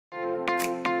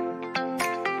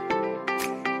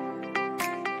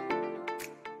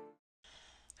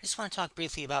I just want to talk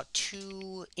briefly about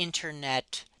two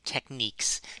internet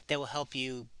techniques that will help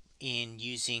you in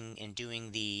using and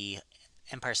doing the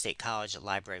Empire State College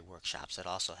library workshops that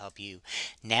also help you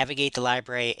navigate the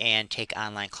library and take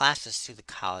online classes through the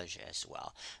college as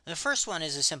well. The first one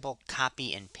is a simple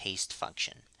copy and paste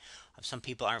function. Some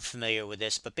people aren't familiar with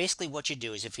this, but basically what you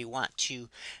do is if you want to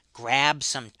grab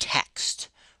some text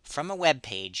from a web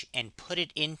page and put it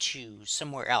into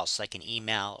somewhere else, like an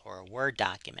email or a Word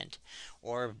document,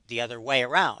 or the other way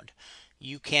around,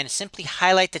 you can simply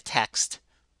highlight the text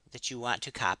that you want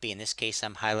to copy. In this case,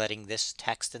 I'm highlighting this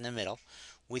text in the middle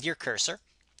with your cursor.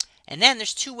 And then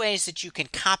there's two ways that you can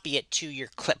copy it to your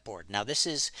clipboard. Now this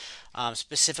is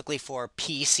specifically for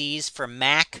PCs. For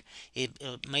Mac,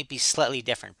 it might be slightly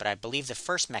different, but I believe the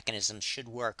first mechanism should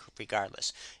work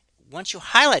regardless. Once you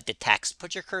highlight the text,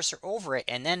 put your cursor over it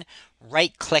and then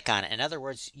right click on it. In other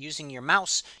words, using your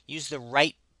mouse, use the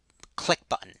right click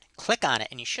button. Click on it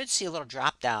and you should see a little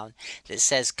drop down that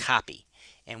says copy.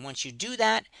 And once you do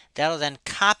that, that'll then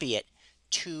copy it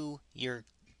to your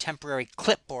temporary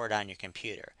clipboard on your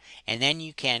computer. And then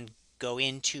you can go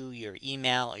into your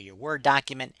email or your Word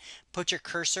document, put your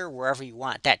cursor wherever you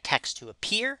want that text to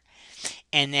appear,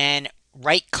 and then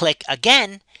right click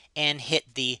again and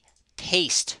hit the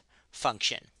paste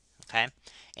function. Okay.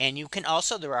 And you can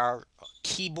also, there are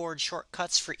keyboard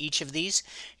shortcuts for each of these.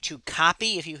 To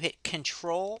copy, if you hit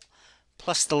Control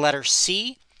plus the letter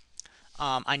C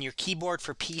on your keyboard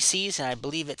for PCs, and I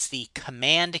believe it's the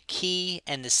Command key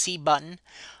and the C button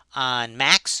on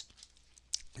Macs,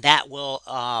 that will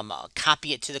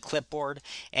copy it to the clipboard,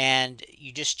 and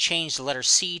you just change the letter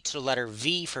C to the letter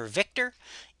V for Victor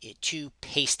to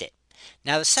paste it.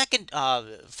 Now the second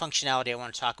functionality I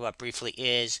want to talk about briefly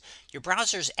is your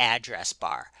browser's address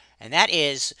bar, and that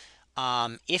is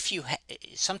if you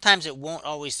sometimes it won't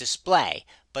always display,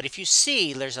 but if you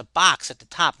see there's a box at the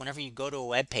top whenever you go to a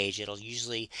web page, it'll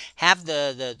usually have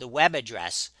the web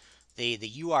address, the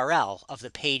URL of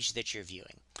the page that you're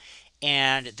viewing.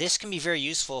 And this can be very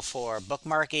useful for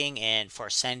bookmarking and for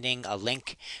sending a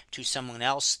link to someone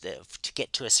else to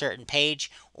get to a certain page,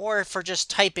 or for just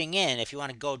typing in if you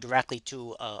want to go directly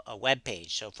to a web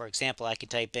page. So for example, I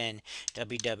could type in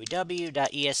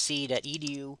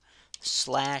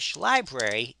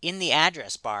www.esc.edu/library in the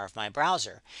address bar of my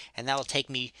browser, and that'll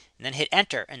take me, and then hit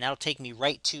enter, and that'll take me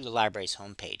right to the library's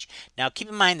homepage. Now keep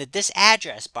in mind that this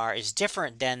address bar is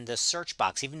different than the search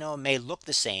box, even though it may look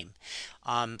the same.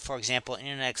 For example, in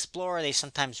Internet Explorer, they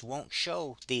sometimes won't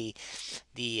show the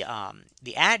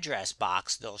address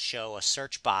box. They'll show a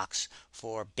search box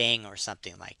for Bing or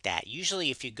something like that. Usually,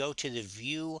 if you go to the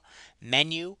View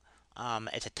menu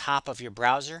at the top of your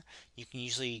browser, you can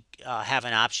usually have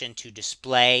an option to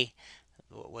display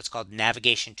what's called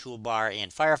navigation toolbar in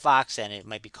Firefox, and it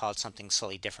might be called something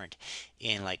slightly different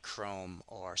in like Chrome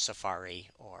or Safari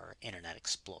or Internet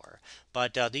Explorer.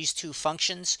 But these two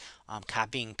functions,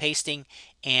 copying, pasting,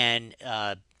 and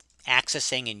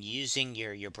accessing and using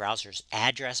your browser's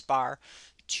address bar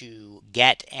to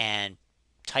get and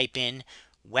type in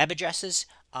web addresses,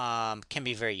 can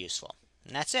be very useful.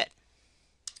 And that's it.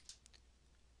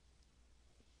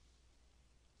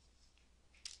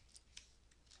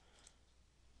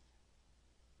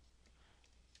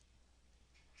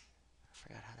 I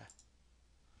forgot how to.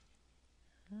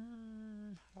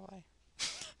 How do I?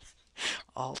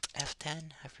 Alt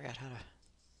F10. I forgot how to.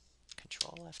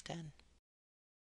 Control F10.